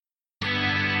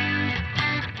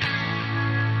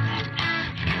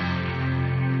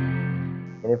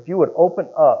If you would open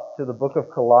up to the book of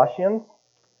Colossians.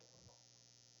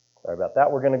 Sorry about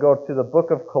that. We're going to go to the book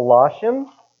of Colossians,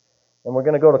 and we're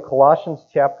going to go to Colossians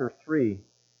chapter 3. If you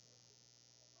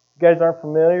guys aren't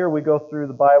familiar, we go through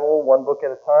the Bible one book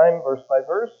at a time, verse by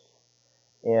verse.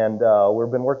 And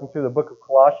we've been working through the book of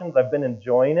Colossians. I've been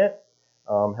enjoying it.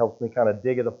 Helps me kind of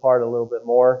dig it apart a little bit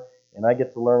more. And I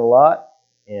get to learn a lot,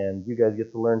 and you guys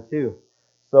get to learn too.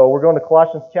 So we're going to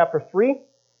Colossians chapter 3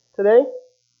 today.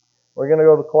 We're going to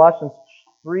go to Colossians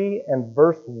 3 and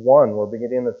verse 1. We're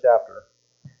beginning the chapter.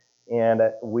 And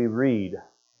we read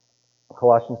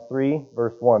Colossians 3,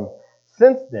 verse 1.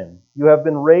 Since then, you have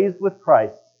been raised with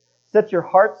Christ. Set your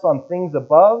hearts on things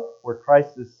above, where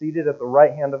Christ is seated at the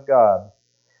right hand of God.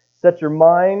 Set your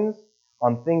minds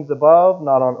on things above,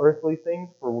 not on earthly things,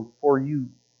 for you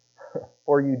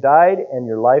died, and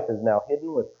your life is now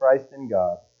hidden with Christ in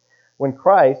God. When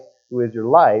Christ, who is your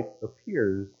life,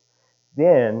 appears,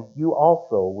 then you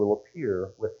also will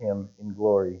appear with Him in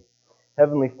glory.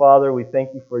 Heavenly Father, we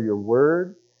thank you for your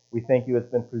word. We thank you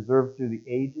it's been preserved through the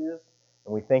ages.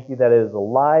 And we thank you that it is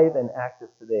alive and active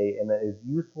today and that it is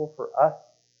useful for us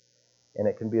and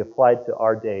it can be applied to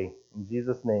our day. In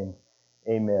Jesus' name,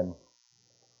 amen.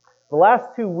 The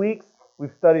last 2 weeks,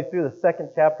 we've studied through the second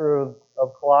chapter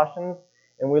of Colossians,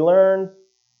 and we learned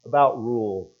about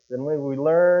rules. Then we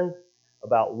learned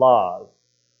about laws.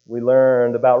 We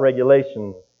learned about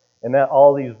regulations, and that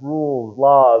all these rules,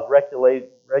 laws,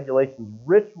 regulations,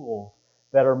 rituals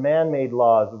that are man-made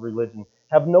laws of religion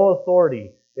have no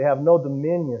authority. They have no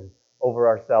dominion over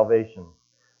our salvation.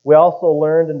 We also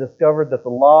learned and discovered that the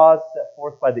laws set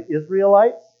forth by the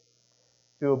Israelites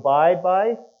to abide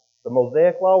by, the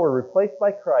Mosaic law, were replaced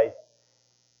by Christ.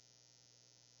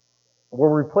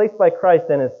 Were replaced by Christ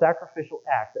and His sacrificial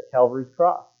act at Calvary's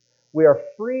cross. We are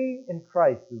free in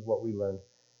Christ is what we learned.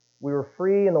 We were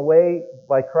free in the way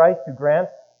by Christ who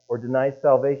grants or denies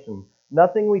salvation.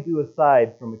 Nothing we do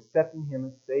aside from accepting Him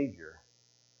as Savior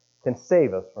can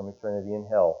save us from eternity in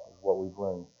hell, is what we've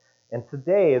learned. And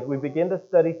today, as we begin to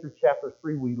study through chapter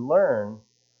 3, we learn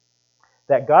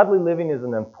that godly living is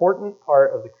an important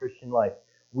part of the Christian life.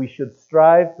 We should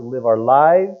strive to live our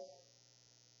lives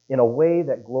in a way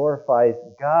that glorifies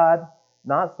God,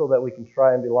 not so that we can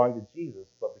try and belong to Jesus,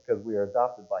 but because we are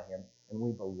adopted by Him and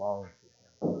we belong to Him.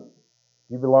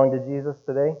 Do you belong to Jesus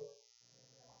today?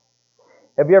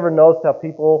 Have you ever noticed how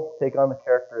people take on the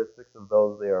characteristics of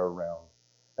those they are around?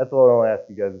 That's what I want to ask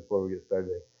you guys before we get started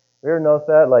today. Have you ever noticed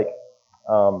that?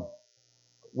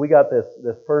 We got this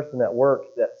person at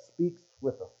work that speaks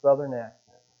with a southern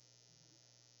accent.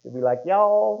 They'll be like,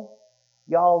 y'all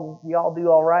do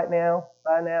all right now?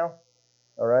 Bye now?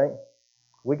 All right?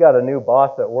 We got a new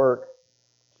boss at work.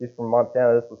 She's from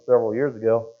Montana. This was several years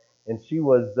ago. And she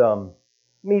was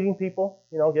meeting people,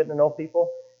 getting to know people.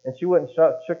 And she went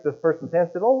and shook this person's hand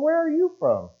and said, "Oh, where are you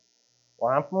from?"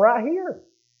 "Well, I'm from right here.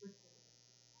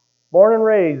 Born and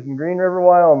raised in Green River,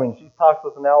 Wyoming." She talks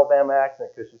with an Alabama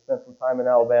accent because she spent some time in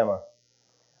Alabama.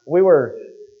 We all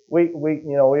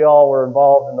were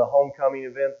involved in the homecoming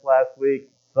events last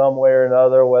week, some way or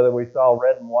another, whether we saw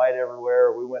red and white everywhere,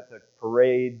 or we went to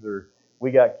parades, or we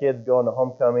got kids going to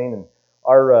homecoming. And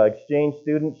our exchange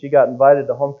student, she got invited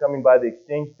to homecoming by the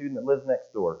exchange student that lives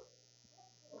next door.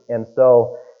 And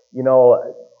so,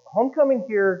 homecoming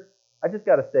here, I just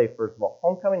got to say, first of all,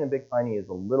 homecoming in Big Piney is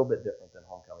a little bit different than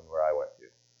homecoming where I went to.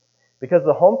 Because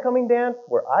the homecoming dance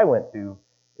where I went to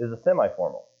is a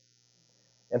semi-formal.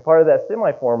 And part of that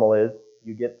semi-formal is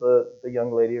you get the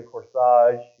young lady a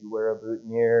corsage, you wear a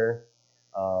boutonniere,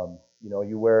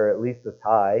 you wear at least a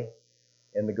tie,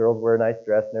 and the girls wear a nice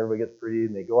dress and everybody gets pretty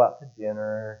and they go out to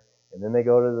dinner and then they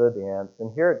go to the dance.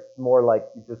 And here it's more like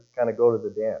you just kind of go to the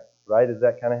dance, right? Is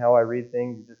that kind of how I read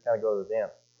things? You just kind of go to the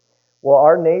dance. Well,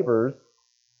 our neighbors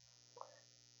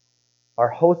are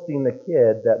hosting the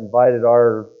kid that invited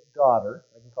our daughter,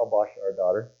 I can call Basha our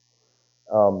daughter,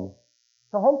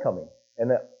 to homecoming.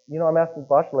 And I'm asking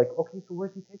Basha, okay, so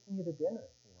where's he taking you to dinner?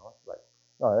 It's like,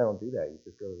 no, they don't do that. You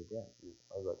just go to the dance.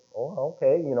 I was like, oh,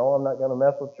 okay, I'm not going to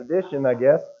mess with tradition, I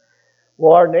guess.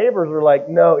 Well, our neighbors were like,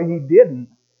 no, he didn't.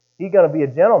 He's going to be a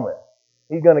gentleman.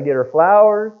 He's going to get her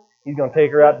flowers. He's going to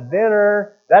take her out to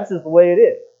dinner. That's just the way it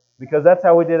is. Because that's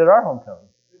how we did at our homecoming.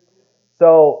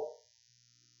 So,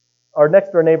 our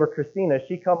next door neighbor, Christina,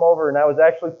 she come over, and I was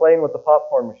actually playing with the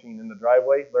popcorn machine in the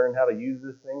driveway, learning how to use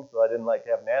this thing so I didn't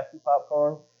have nasty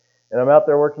popcorn. And I'm out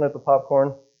there working at the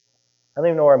popcorn. I don't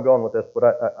even know where I'm going with this, but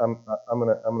I'm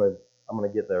gonna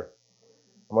get there.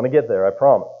 I'm gonna get there, I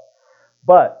promise.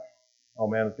 But oh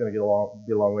man, it's gonna be a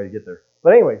long way to get there.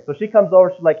 But anyway, so she comes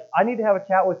over. She's like, "I need to have a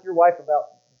chat with your wife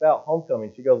about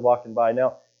homecoming." She goes walking by.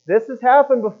 Now, This has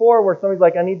happened before where somebody's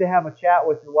like, I need to have a chat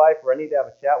with your wife, or I need to have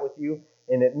a chat with you,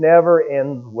 and it never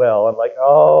ends well. I'm like,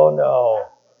 oh no.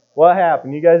 What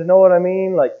happened? You guys know what I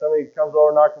mean? Like somebody comes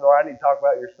over, knocks on the door, I need to talk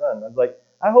about your son. I was like,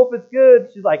 I hope it's good.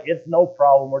 She's like, it's no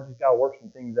problem. We're just got to work some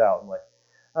things out. I'm like,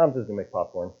 I'm just going to make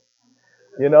popcorn.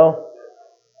 You know?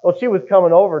 Well, she was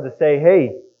coming over to say,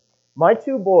 hey, my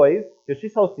two boys, because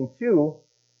she's hosting two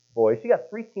boys. She got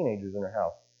 3 teenagers in her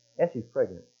house, and she's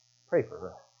pregnant. Pray for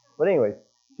her. But anyways,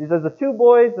 she says, the 2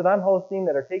 boys that I'm hosting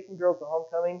that are taking girls to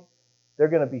homecoming, they're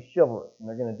going to be chivalrous, and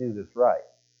they're going to do this right.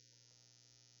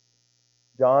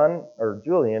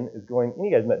 Julian is going, and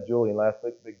you guys met Julian last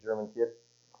week, the big German kid.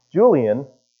 Julian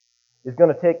is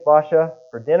going to take Basha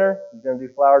for dinner. He's going to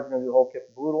do flowers, he's going to do the whole kit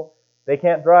and boodle. They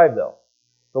can't drive, though.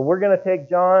 So we're going to take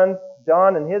John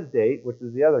and his date, which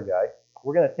is the other guy,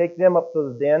 we're going to take them up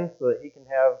to the den so that he can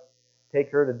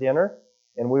take her to dinner.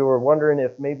 And we were wondering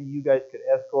if maybe you guys could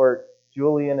escort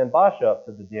Julian and Basha up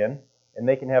to the den, and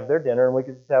they can have their dinner, and we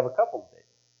could just have a couple's date.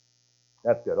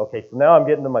 That's good. Okay, so now I'm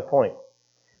getting to my point.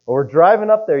 Well, we're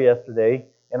driving up there yesterday,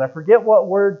 and I forget what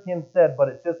word Kim said, but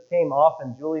it just came off,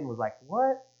 and Julian was like,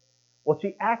 what? Well,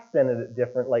 she accented it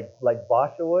different, like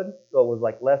Basha would, so it was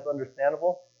like less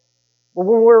understandable. But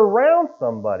when we're around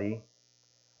somebody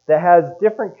that has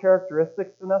different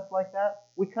characteristics than us like that,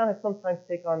 we kind of sometimes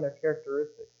take on their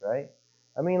characteristics, right?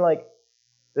 I mean, like,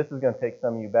 this is going to take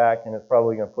some of you back, and it's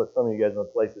probably going to put some of you guys in a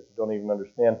place that you don't even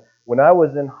understand. When I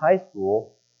was in high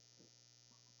school,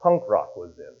 punk rock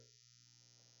was in.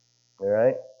 All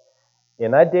right?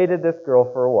 And I dated this girl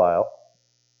for a while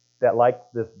that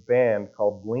liked this band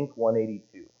called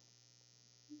Blink-182.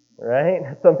 All right?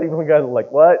 Some people are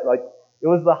like, what? Like, it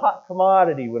was the hot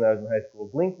commodity when I was in high school.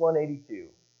 Blink-182.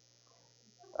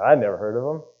 I never heard of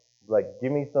them. Like,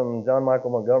 give me some John Michael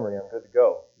Montgomery, I'm good to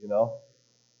go, you know?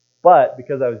 But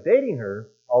because I was dating her,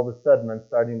 all of a sudden I'm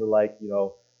starting to like, you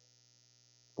know,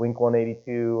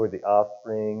 Blink-182 or The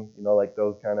Offspring, you know, like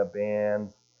those kind of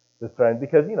bands. Just trying,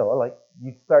 because, you know, like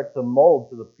you start to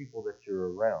mold to the people that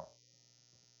you're around,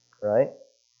 right?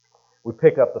 We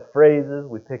pick up the phrases,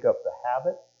 we pick up the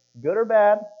habits, good or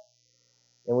bad,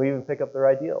 and we even pick up their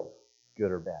ideals,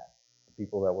 good or bad, the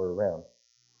people that we're around.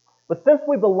 But since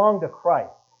we belong to Christ,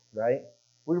 right?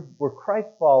 We're Christ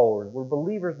followers, we're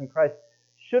believers in Christ.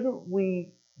 Shouldn't we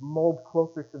mold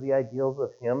closer to the ideals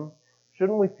of Him?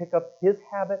 Shouldn't we pick up His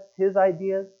habits, His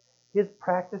ideas, His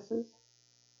practices?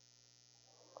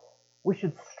 We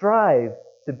should strive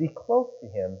to be close to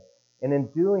Him, and in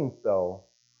doing so,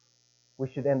 we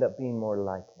should end up being more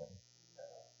like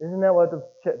Him. Isn't that what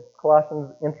the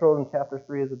Colossians intro in chapter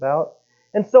 3 is about?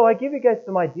 And so I give you guys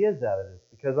some ideas out of this,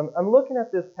 because I'm looking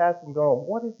at this passage and going,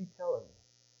 what is he telling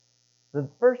me? The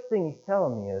first thing he's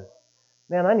telling me is,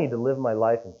 man, I need to live my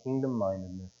life in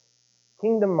kingdom-mindedness.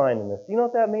 Kingdom-mindedness. Do you know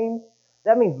what that means?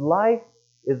 That means life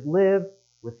is lived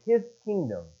with His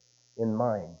kingdom in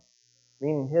mind.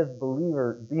 Being His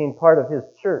believer, being part of His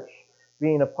church,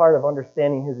 being a part of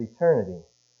understanding His eternity.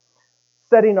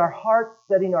 Setting our hearts,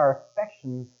 setting our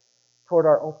affections toward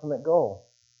our ultimate goal,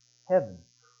 heaven.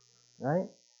 Right?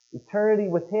 Eternity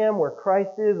with Him, where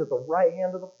Christ is at the right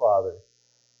hand of the Father.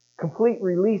 Complete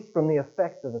release from the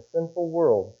effects of a sinful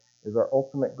world is our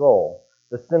ultimate goal.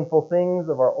 The sinful things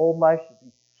of our old life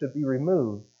should be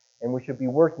removed, and we should be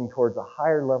working towards a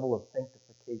higher level of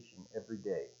sanctification every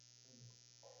day.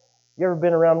 You ever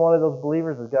been around one of those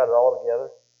believers that's got it all together?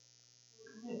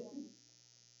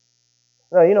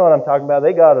 No, you know what I'm talking about.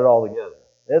 They got it all together.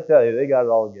 They'll tell you, they got it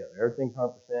all together. Everything's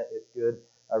 100%. It's good.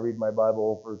 I read my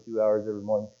Bible for 2 hours every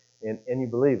morning. And you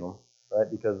believe them, right?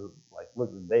 Because, like,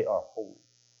 look, they are holy,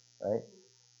 right?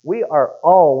 We are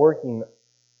all working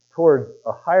towards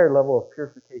a higher level of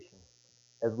purification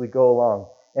as we go along.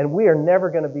 And we are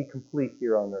never going to be complete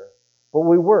here on earth. But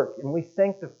we work and we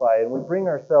sanctify and we bring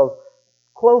ourselves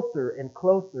closer and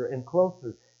closer and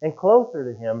closer and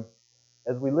closer to Him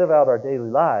as we live out our daily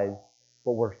lives,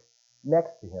 but we're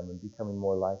next to Him and becoming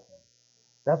more like Him.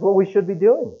 That's what we should be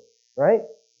doing, right?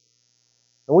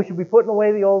 And we should be putting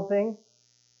away the old things,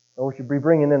 and we should be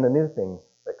bringing in the new things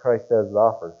that Christ has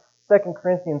offered. 2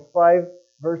 Corinthians 5,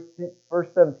 verse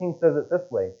 17 says it this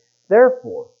way,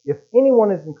 therefore, if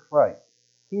anyone is in Christ,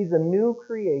 he's a new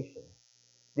creation.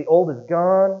 The old is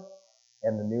gone,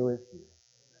 and the new is here.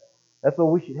 That's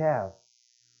what we should have.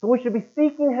 So we should be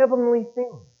seeking heavenly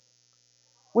things.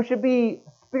 We should be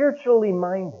spiritually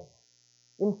minded,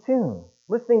 in tune,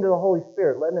 listening to the Holy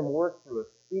Spirit, letting Him work through us,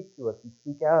 speak to us, and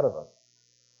speak out of us.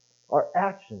 Our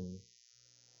actions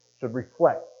should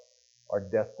reflect our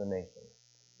destination.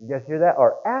 You guys hear that?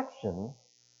 Our actions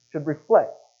should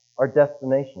reflect our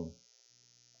destination.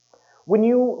 When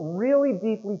you really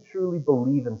deeply, truly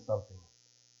believe in something,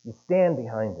 you stand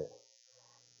behind it.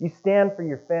 You stand for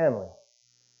your family.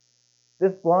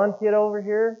 This blonde kid over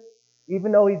here,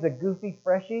 even though he's a goofy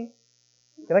freshie,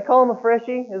 can I call him a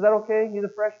freshie? Is that okay? He's a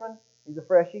freshman? He's a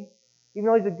freshie? Even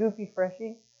though he's a goofy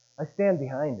freshie, I stand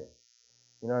behind him.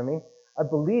 You know what I mean? I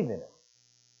believe in him.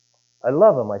 I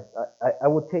love him. I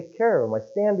will take care of him. I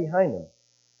stand behind him.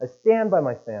 I stand by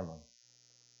my family.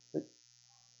 You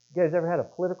guys ever had a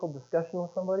political discussion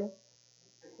with somebody?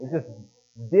 You just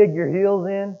dig your heels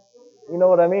in? You know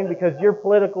what I mean? Because your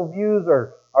political views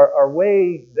are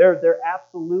way, they're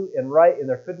absolute and right, and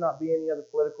there could not be any other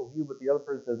political view, but the other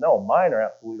person says, no, mine are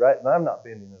absolutely right, and I'm not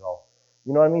bending at all.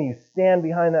 You know what I mean? You stand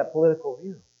behind that political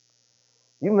view.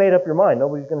 You made up your mind.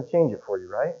 Nobody's going to change it for you,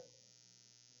 right?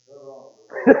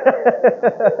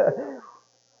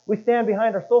 We stand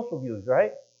behind our social views,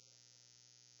 right?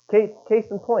 Case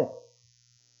in point.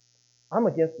 I'm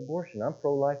against abortion. I'm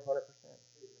pro-life 100%.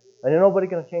 And nobody's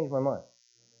going to change my mind.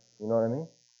 You know what I mean?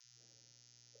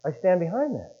 I stand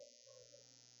behind that.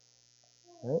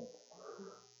 Right?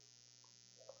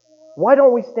 Why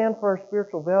don't we stand for our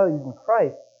spiritual values in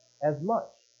Christ as much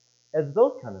as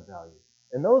those kind of values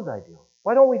and those ideals?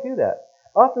 Why don't we do that?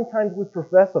 Oftentimes we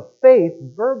profess a faith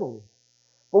verbally,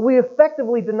 but we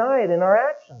effectively deny it in our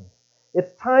actions.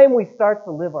 It's time we start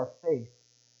to live our faith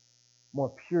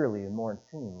more purely and more in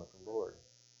tune with the Lord.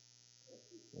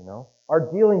 You know, our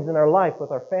dealings in our life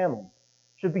with our families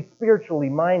should be spiritually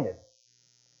minded.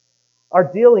 Our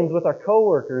dealings with our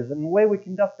coworkers and the way we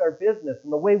conduct our business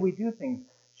and the way we do things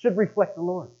should reflect the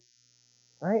Lord.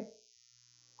 Right?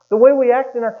 The way we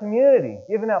act in our community,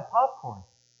 giving out popcorn,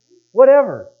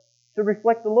 whatever, should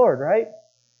reflect the Lord, right?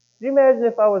 Can you imagine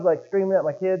if I was like screaming at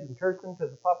my kids and cursing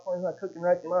because the popcorn's not cooking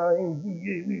right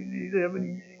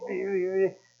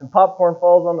and popcorn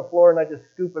falls on the floor and I just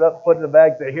scoop it up, put it in a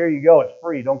bag, say, here you go, it's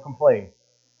free, don't complain.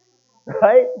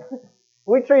 Right?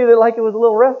 We treated it like it was a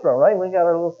little restaurant, right? We got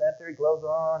our little sanitary gloves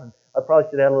on, and I probably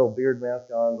should have had a little beard mask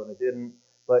on, but I didn't.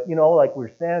 But, you know, like we're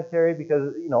sanitary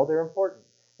because, you know, they're important.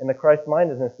 And the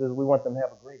Christ-mindedness is we want them to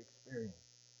have a great experience.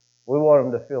 We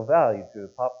want them to feel valued through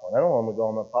the popcorn. I don't want them to go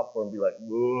on the popcorn and be like,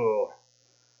 whoa,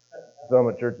 some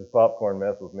of church's popcorn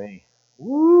mess with me.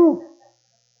 Woo!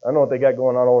 I know what they got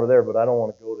going on over there, but I don't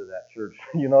want to go to that church.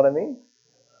 You know what I mean?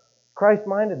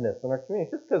 Christ-mindedness in our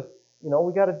community. Just because, you know,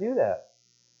 we got to do that.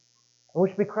 And we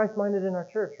should be Christ-minded in our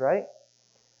church, right?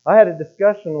 I had a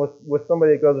discussion with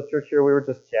somebody that goes to church here. We were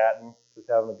just chatting, just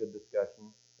having a good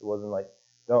discussion. It wasn't like,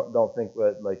 don't think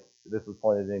that like this was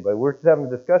pointed at anybody. We were just having a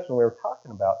discussion we were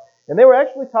talking about. And they were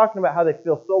actually talking about how they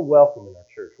feel so welcome in our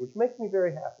church, which makes me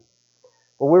very happy.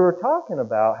 But we were talking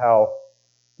about how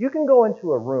you can go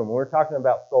into a room. We were talking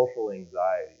about social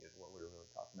anxiety is what we were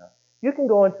really talking about. You can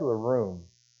go into a room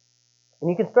and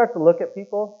you can start to look at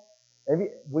people. Maybe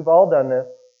we've all done this,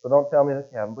 so don't tell me that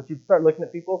you haven't. But you start looking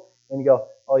at people and you go,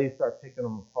 oh, you start picking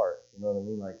them apart. You know what I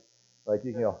mean? Like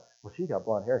you can go, well, she got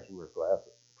blonde hair and she wears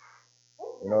glasses.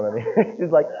 You know what I mean?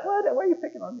 She's like, what? Why are you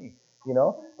picking on me? You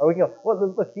know? Or we can go,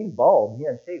 well, look, he's bald. He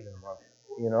hasn't shaved in a month.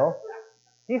 You know?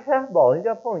 He's half bald. He's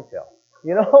got a ponytail.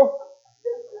 You know?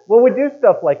 Well, we do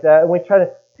stuff like that, and we try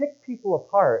to pick people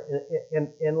apart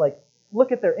and like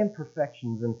look at their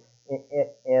imperfections and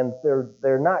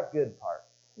their not good parts.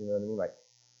 You know what I mean? Like,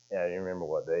 yeah, you remember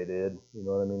what they did. You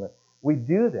know what I mean? Like, we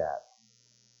do that.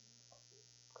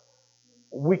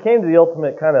 We came to the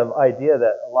ultimate kind of idea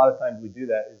that a lot of times we do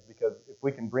that is because if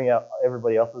we can bring out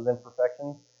everybody else's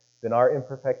imperfections, then our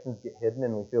imperfections get hidden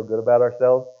and we feel good about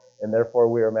ourselves, and therefore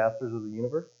we are masters of the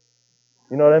universe.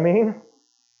 You know what I mean?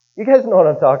 You guys know what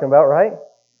I'm talking about, right?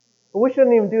 But we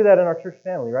shouldn't even do that in our church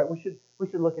family, right? We should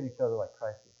look at each other like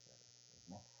Christ looks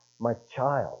at us. My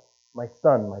child, my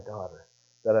son, my daughter,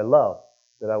 that I love,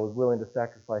 that I was willing to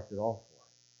sacrifice it all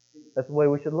for. That's the way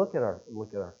we should look at our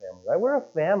family, right? We're a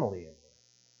family in here.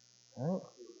 Right?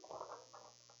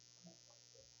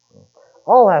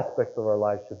 All aspects of our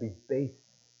lives should be based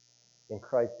in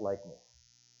Christ-likeness.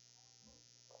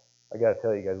 I got to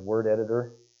tell you guys, word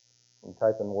editor, you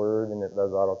type in word and it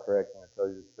does autocorrect and it tells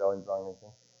you the spelling's wrong and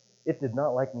everything. It did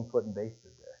not like me putting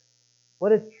basted there.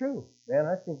 But it's true, man.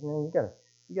 I think, man, you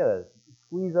gotta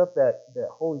squeeze up that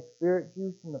Holy Spirit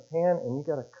juice in the pan and you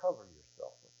gotta cover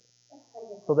yourself with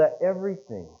it. So that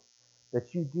everything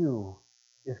that you do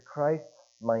is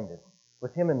Christ-minded,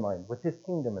 with Him in mind, with His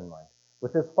kingdom in mind,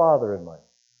 with His Father in mind.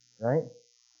 Right?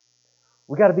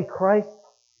 We got to be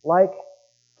Christ-like,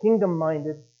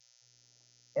 kingdom-minded,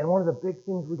 and one of the big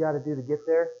things we got to do to get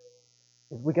there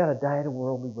is we got to die to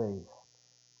worldly ways.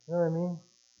 You know what I mean?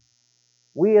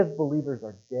 We as believers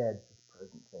are dead to the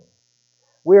present things.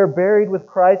 We are buried with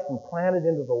Christ and planted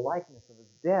into the likeness of His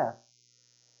death.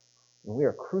 And we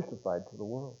are crucified to the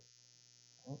world.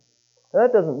 Now,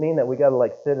 that doesn't mean that we got to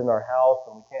sit in our house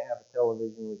and we can't have a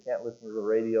television, we can't listen to the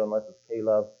radio unless it's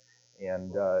K-Love,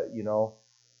 and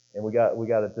and we got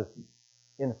to just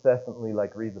incessantly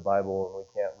read the Bible, and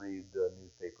we can't read the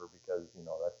newspaper because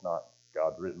that's not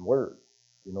God's written word.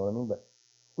 You know what I mean? But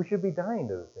we should be dying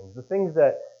to those things. The things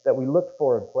that we look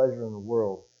for in pleasure in the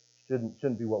world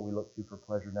shouldn't be what we look to for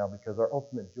pleasure now, because our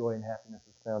ultimate joy and happiness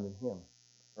is found in Him,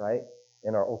 right?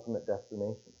 In our ultimate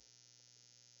destination.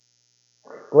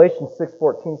 Galatians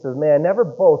 6:14 says, "May I never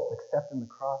boast except in the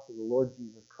cross of the Lord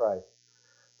Jesus Christ,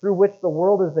 through which the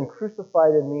world has been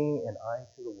crucified in me and I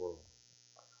to the world."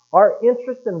 Our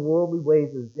interest in worldly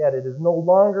ways is dead. It is no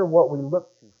longer what we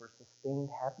look to for sustained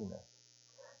happiness.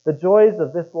 The joys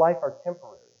of this life are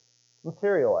temporary,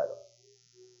 material items.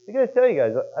 I got to tell you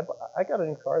guys, I got a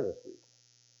new car this week.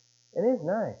 And it's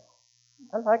nice.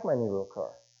 I like my new little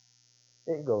car.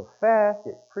 It goes fast,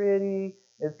 it's pretty,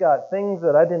 it's got things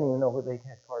that I didn't even know they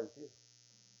had cars do.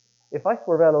 If I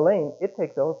swerve out of lane, it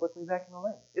takes over, puts me back in the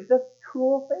lane. It does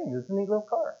cool things. It's a neat little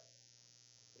car.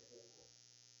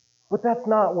 But that's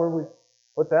not where we...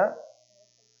 What's that?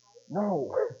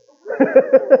 No.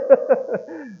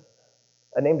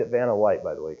 I named it Vanna White,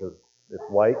 by the way, because it's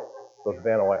white, so it's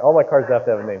Vanna White. All my cars have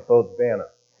to have a name, so it's Vanna.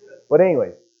 But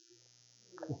anyways,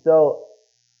 so,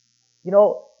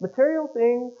 material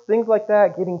things like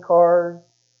that, getting cars,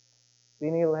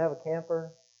 being able to have a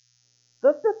camper,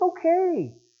 that's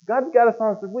okay. God's got us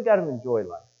on, so we got to enjoy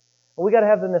life. And we got to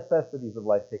have the necessities of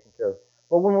life taken care of.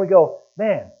 But when we go,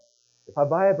 man, if I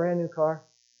buy a brand new car,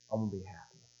 I'm going to be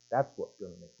happy. That's what's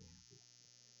going to make me happy.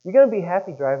 You're going to be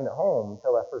happy driving it home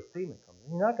until that first payment comes.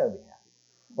 You're not going to be happy.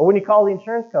 Or when you call the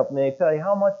insurance company, they tell you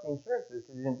how much the insurance is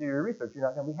because you didn't do your research, you're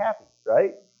not going to be happy,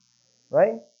 right?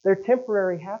 Right? They're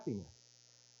temporary happiness,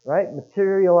 right?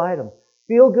 Material items.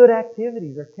 Feel-good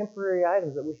activities are temporary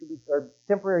items or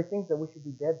temporary things that we should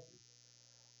be dead to.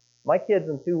 My kids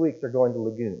in 2 weeks are going to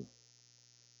Lagoon.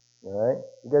 All right?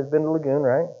 You guys been to Lagoon,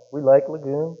 right? We like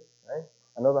Lagoon, right?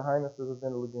 I know the Hymases have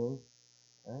been to Lagoon,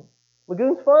 right?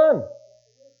 Lagoon's fun.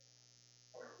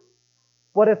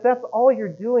 But if that's all you're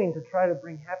doing to try to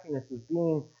bring happiness is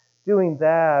doing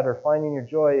that or finding your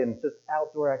joy in just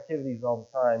outdoor activities all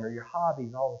the time or your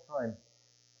hobbies all the time,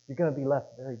 you're going to be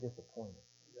left very disappointed.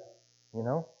 You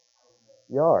know?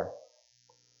 You are.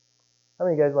 How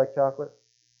many of you guys like chocolate?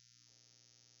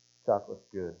 Chocolate's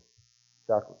good.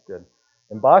 Chocolate's good.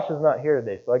 And Bosch is not here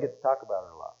today, so I get to talk about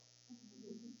her a lot.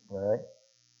 All right?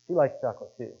 She likes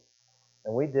chocolate too.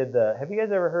 And we did have you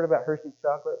guys ever heard about Hershey's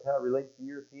chocolate, how it relates to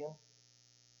Europeans?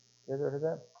 You guys ever heard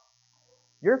that?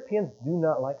 Europeans do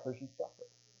not like Hershey's chocolate.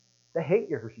 They hate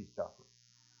your Hershey's chocolate.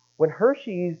 When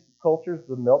Hershey's cultures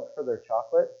the milk for their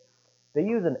chocolate, they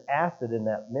use an acid in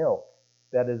that milk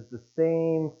that is the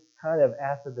same kind of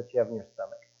acid that you have in your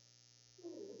stomach.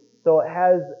 So it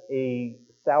has a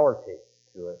sour taste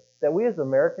to it that we as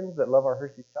Americans that love our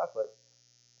Hershey's chocolate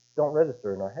don't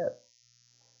register in our heads.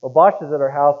 Well, Bosch is at our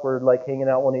house. We're hanging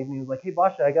out one evening. He was like, "Hey,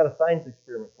 Bosch, I got a science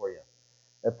experiment for you."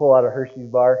 I pull out a Hershey's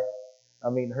bar.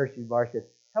 I'm eating Hershey's bar. She said,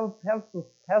 have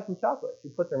some chocolate. She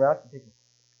puts it in her mouth. She takes it.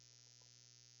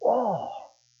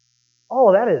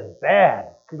 Oh, that is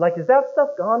bad. She's like, "Is that stuff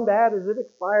gone bad? Is it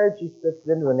expired?" She spits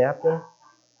it into a napkin.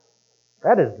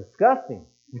 That is disgusting.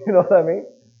 You know what I mean?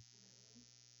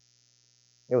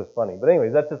 It was funny. But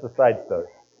anyways, that's just a side story.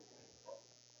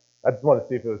 I just want to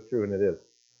see if it was true, and it is.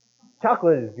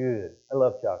 Chocolate is good. I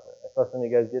love chocolate. I saw some of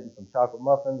you guys getting some chocolate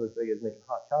muffins. I saw you guys making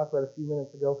hot chocolate a few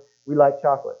minutes ago. We like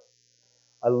chocolate.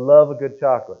 I love a good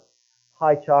chocolate.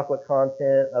 High chocolate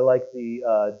content. I like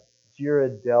the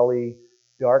Ghirardelli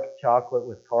dark chocolate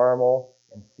with caramel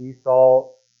and sea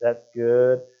salt. That's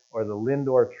good. Or the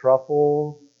Lindor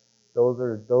truffles. Those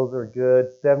are good.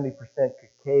 70%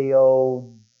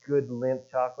 cacao, good Lindt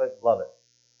chocolate. Love it.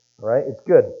 All right? It's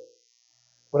good.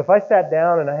 But if I sat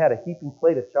down and I had a heaping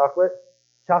plate of chocolate,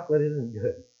 chocolate isn't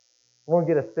good. I'm going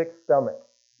to get a sick stomach,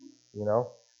 you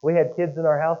know. We had kids in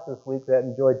our house this week that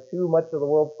enjoyed too much of the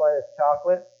world's finest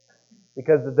chocolate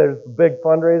because there's a big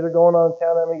fundraiser going on in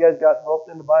town. How many of you guys got roped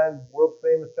into buying world's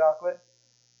famous chocolate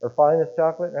or finest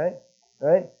chocolate, right?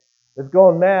 Right? It's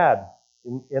going mad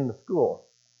in the school.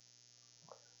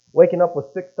 Waking up with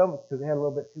sick stomachs because they had a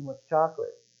little bit too much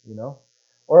chocolate, you know.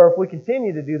 Or if we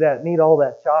continue to do that and eat all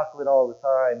that chocolate all the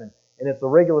time and it's a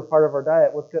regular part of our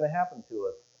diet, what's going to happen to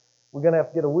us? We're going to have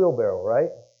to get a wheelbarrow, right?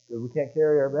 Because we can't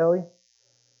carry our belly,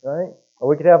 right? Or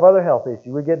we could have other health issues.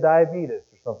 We get diabetes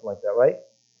or something like that, right?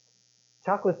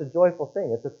 Chocolate's a joyful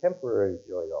thing. It's a temporary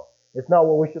joy, though. It's not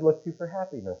what we should look to for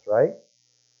happiness, right?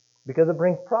 because it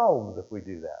brings problems if we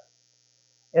do that.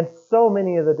 And so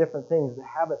many of the different things, the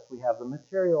habits we have, the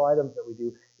material items that we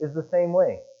do, is the same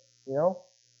way. You know,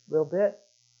 a little bit,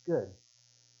 good.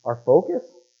 Our focus,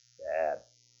 bad.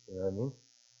 You know what I mean?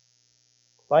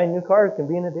 Buying new cars can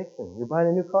be an addiction. You're buying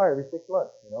a new car every 6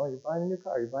 months. You know, you're buying a new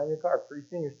car. Pretty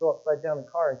soon you're so upside down in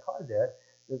car debt.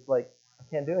 It's like, I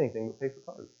can't do anything but pay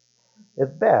for cars.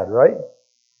 It's bad, right?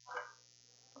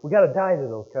 We got to die to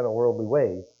those kind of worldly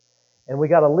ways. And we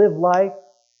got to live life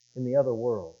in the other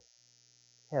world.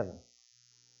 Heaven.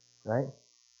 Right?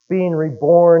 Being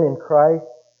reborn in Christ.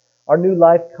 Our new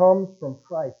life comes from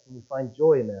Christ, and we find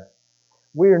joy in that.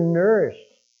 We're nourished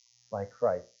by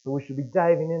Christ, so we should be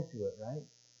diving into it, right?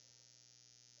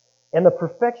 And the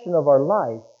perfection of our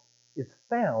life is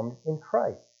found in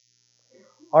Christ.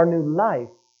 Our new life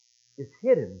is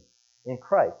hidden in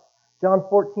Christ. John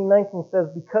 14:19 says,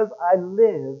 because I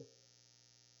live,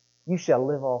 you shall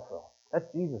live also.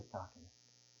 That's Jesus talking.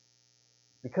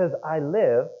 Because I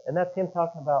live, and that's Him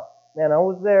talking about, man, I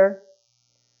was there.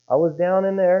 I was down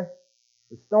in there.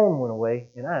 The stone went away,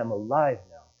 and I am alive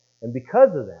now. And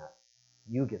because of that,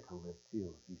 you get to live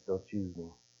too, if you so choose me.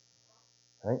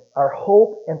 Right? Our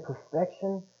hope and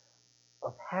perfection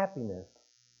of happiness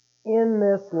in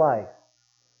this life.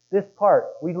 This part,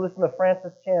 we listen to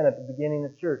Francis Chan at the beginning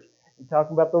of church. He's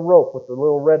talking about the rope with the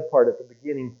little red part at the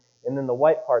beginning, and then the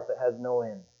white part that has no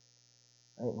end.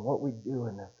 Right? And what we do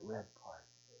in this red part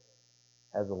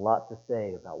has a lot to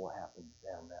say about what happens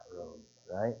down that road.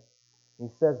 Right? He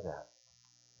says that.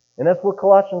 And that's what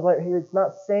Colossians right here. It's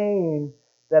not saying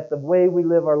that the way we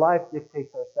live our life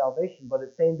dictates our salvation, but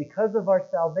it's saying because of our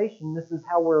salvation, this is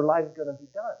how our life's going to be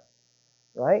done.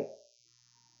 Right?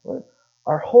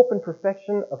 Our hope and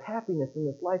perfection of happiness in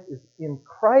this life is in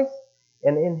Christ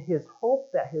and in His hope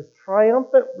that His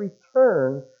triumphant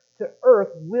return to earth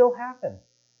will happen.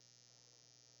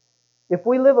 If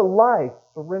we live a life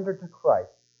surrendered to Christ,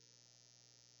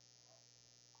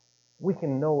 we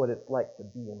can know what it's like to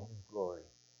be in His glory.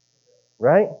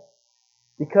 Right?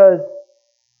 Because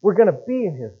we're going to be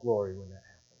in His glory when that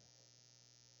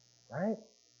happens.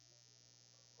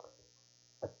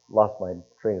 Right? I lost my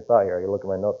train of thought here. I got to look at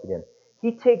my notes again.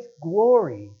 He takes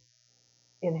glory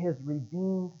in His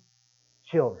redeemed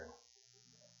children.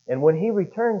 And when He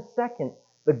returns second,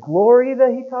 the glory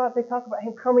that they talk about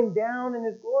Him coming down in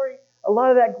His glory, a lot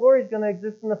of that glory is going to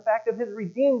exist in the fact of His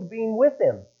redeemed being with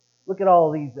Him. Look at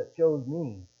all these that chose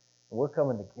me, and we're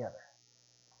coming together.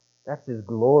 That's His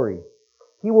glory.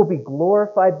 He will be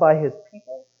glorified by His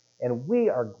people, and we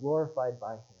are glorified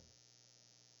by Him.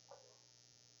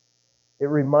 It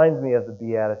reminds me of the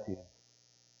Beatitudes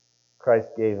Christ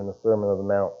gave in the Sermon on the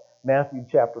Mount. Matthew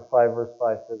chapter 5, verse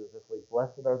 5 says it this way,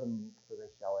 blessed are the meek, for they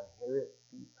shall inherit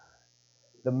the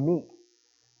earth. The meek.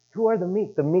 Who are the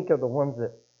meek? The meek are the ones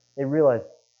that they realize,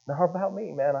 it's not about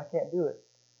me, man. I can't do it.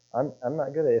 I'm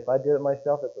not good at it. If I did it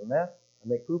myself, it's a mess. I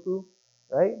make poo-poo,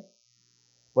 right?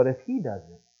 But if He does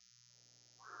it,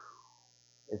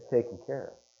 it's taken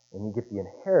care of. And you get the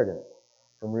inheritance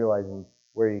from realizing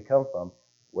where you come from,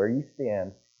 where you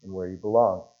stand, and where you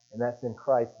belong. And that's in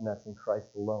Christ, and that's in Christ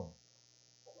alone.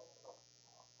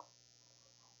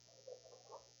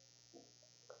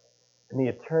 And the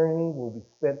eternity will be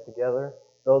spent together.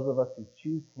 Those of us who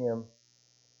choose Him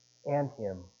and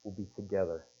Him will be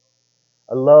together.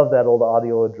 I love that old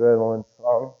Audio Adrenaline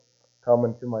song,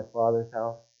 Coming to My Father's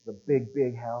House. It's a big,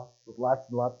 big house with lots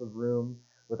and lots of room,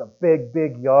 with a big,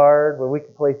 big yard where we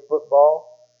can play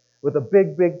football, with a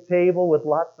big, big table with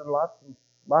lots and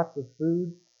lots of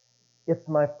food. It's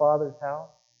my Father's house,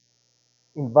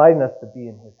 inviting us to be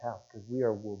in His house because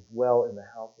will dwell in the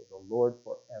house of the Lord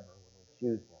forever when we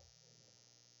choose Him.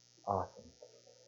 Awesome.